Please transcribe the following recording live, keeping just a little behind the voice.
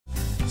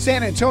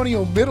San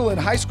Antonio middle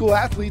and high school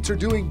athletes are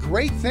doing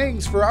great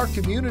things for our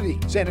community.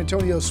 San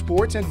Antonio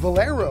Sports and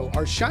Valero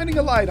are shining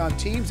a light on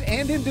teams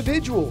and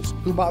individuals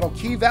who model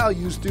key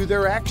values through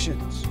their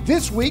actions.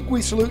 This week,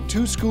 we salute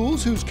two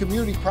schools whose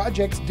community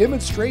projects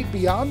demonstrate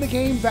beyond the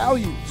game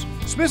values.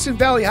 Smithson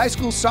Valley High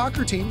School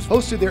soccer teams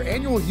hosted their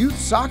annual youth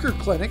soccer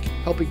clinic,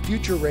 helping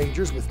future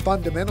Rangers with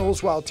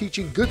fundamentals while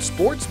teaching good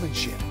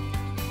sportsmanship.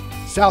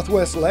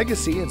 Southwest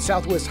Legacy and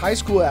Southwest High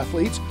School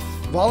athletes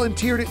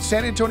volunteered at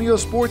San Antonio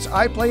Sports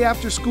I Play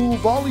After School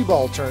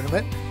volleyball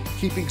tournament,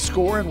 keeping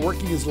score and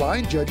working as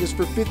line judges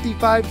for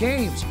 55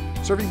 games,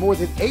 serving more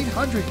than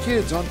 800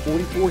 kids on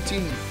 44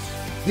 teams.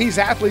 These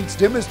athletes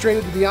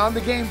demonstrated the beyond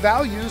the game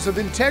values of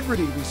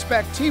integrity,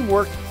 respect,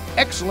 teamwork,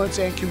 excellence,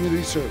 and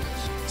community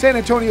service. San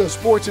Antonio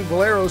Sports and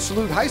Valero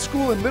salute high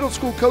school and middle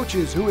school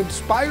coaches who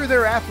inspire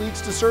their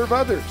athletes to serve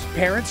others.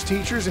 Parents,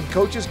 teachers, and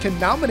coaches can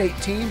nominate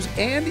teams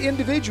and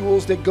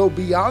individuals that go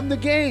beyond the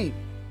game